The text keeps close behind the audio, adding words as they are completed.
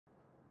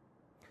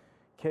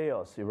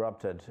Chaos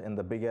erupted in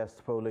the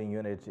biggest polling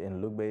unit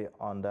in Lugbe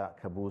under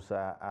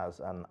Kabusa as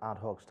an ad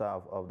hoc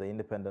staff of the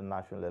Independent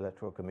National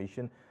Electoral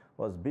Commission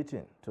was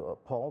beaten to a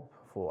pulp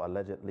for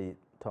allegedly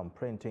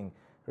thumbprinting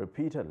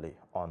repeatedly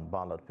on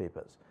ballot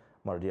papers.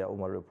 Mardia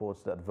Umar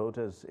reports that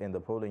voters in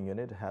the polling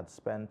unit had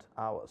spent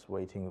hours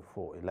waiting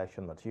for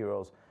election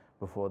materials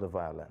before the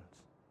violence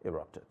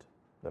erupted.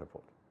 The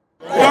report.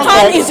 The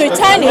time is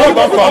returning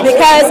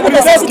because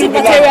the sensitive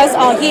materials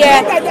are here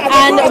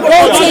and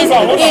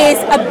voting is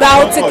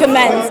about to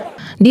commence.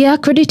 The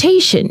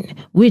accreditation,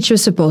 which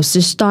was supposed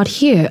to start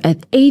here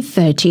at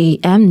 8:30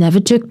 a.m. never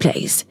took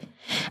place,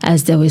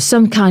 as there was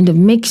some kind of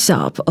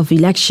mix-up of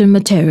election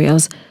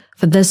materials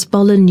for this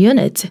polling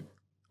unit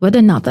with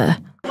another.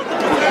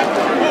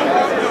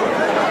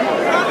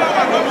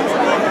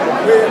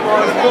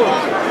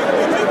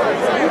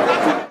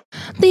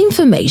 The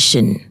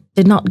information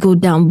did not go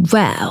down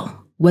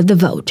well with the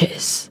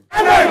voters.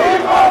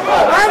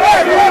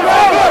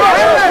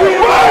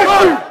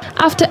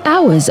 After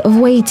hours of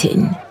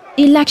waiting,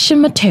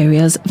 election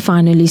materials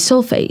finally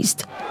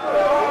surfaced.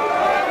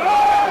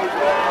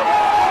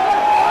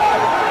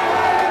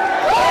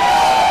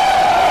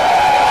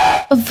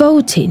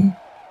 Voting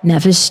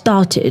never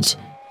started,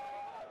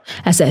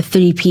 as at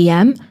 3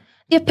 p.m.,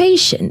 their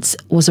patience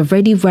was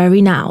already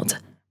wearing out,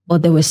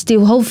 but they were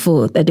still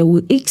hopeful that they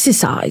would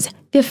exercise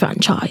their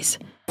franchise.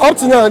 Up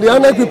to now, the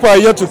INEC people are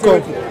yet to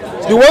come.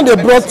 The one they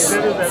brought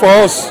for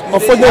us,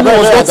 unfortunately,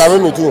 was not.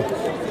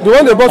 The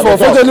one they brought for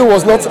us, unfortunately,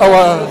 was not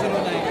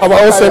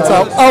our own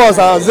center. Ours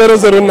are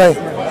 009.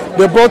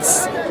 They brought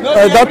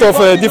that of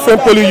a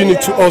different polling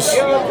unit to us.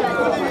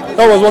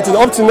 That was what.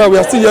 Up to now, we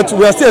are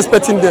still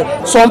expecting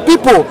them. Some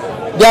people,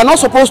 they are not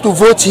supposed to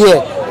vote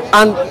here,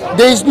 and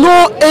there is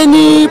no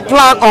any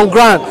plan on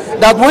ground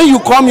that when you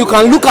come, you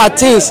can look at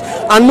things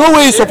and know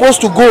where you're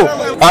supposed to go.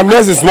 I'm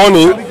next this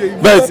morning,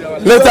 but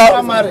later,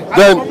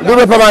 then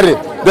Lugbe primary,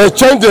 they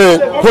changed the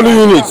polling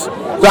units.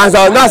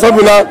 So now some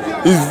people now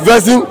is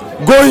versing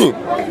going.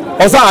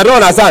 Also, I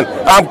don't understand.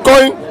 I'm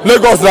calling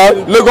Lagos now,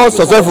 Lagos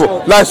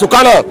successful. Like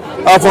Sukana,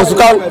 for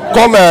Sukan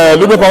come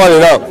Lugbe primary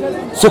now.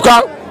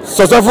 Sukan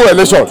successful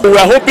election. We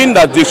are hoping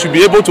that they should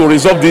be able to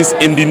resolve this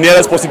in the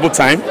nearest possible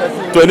time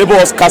to enable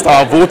us cast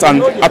our vote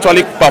and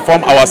actually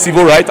perform our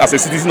civil right as a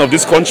citizen of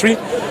this country,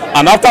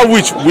 and after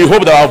which we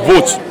hope that our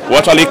vote will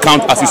actually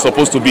count as it's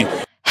supposed to be.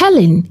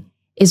 Helen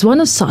is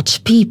one of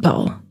such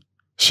people.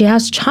 She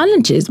has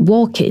challenges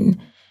walking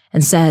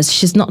and says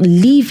she's not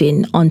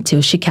leaving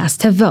until she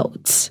casts her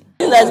votes.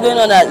 The thing that's going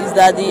on is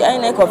that the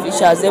INEC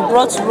officials, they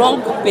brought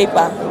wrong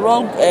paper,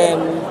 wrong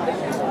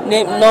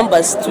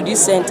numbers to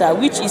this center,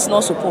 which is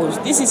not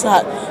supposed. This is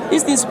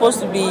supposed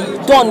to be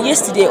done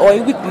yesterday or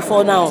a week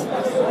before now.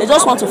 They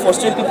just want to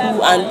frustrate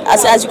people, and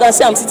as you can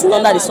see, I'm sitting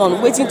under the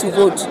sun waiting to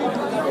vote.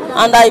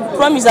 And I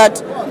promise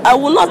that I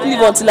will not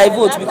leave until I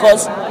vote,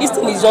 because this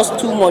thing is just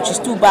too much, it's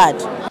too bad.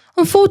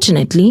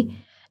 Unfortunately,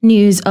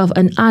 news of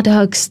an ad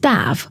hoc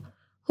staff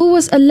who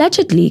was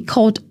allegedly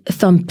caught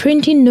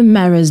thumbprinting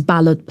numerous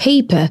ballot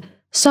paper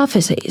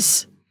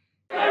surfaces.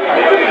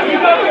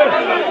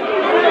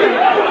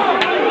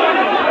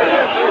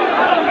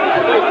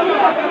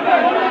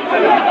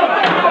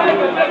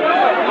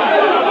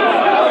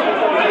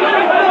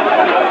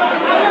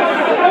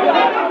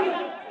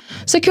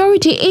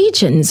 Security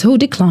agents who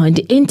declined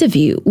the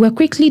interview were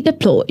quickly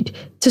deployed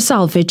to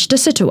salvage the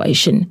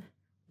situation,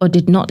 but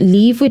did not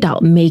leave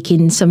without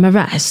making some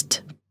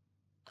arrest.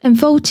 And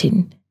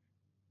voting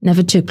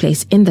never took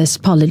place in this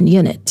polling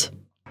unit.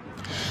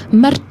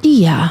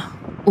 Mardia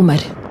Umar,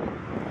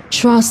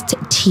 Trust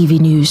TV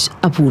News,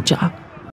 Abuja.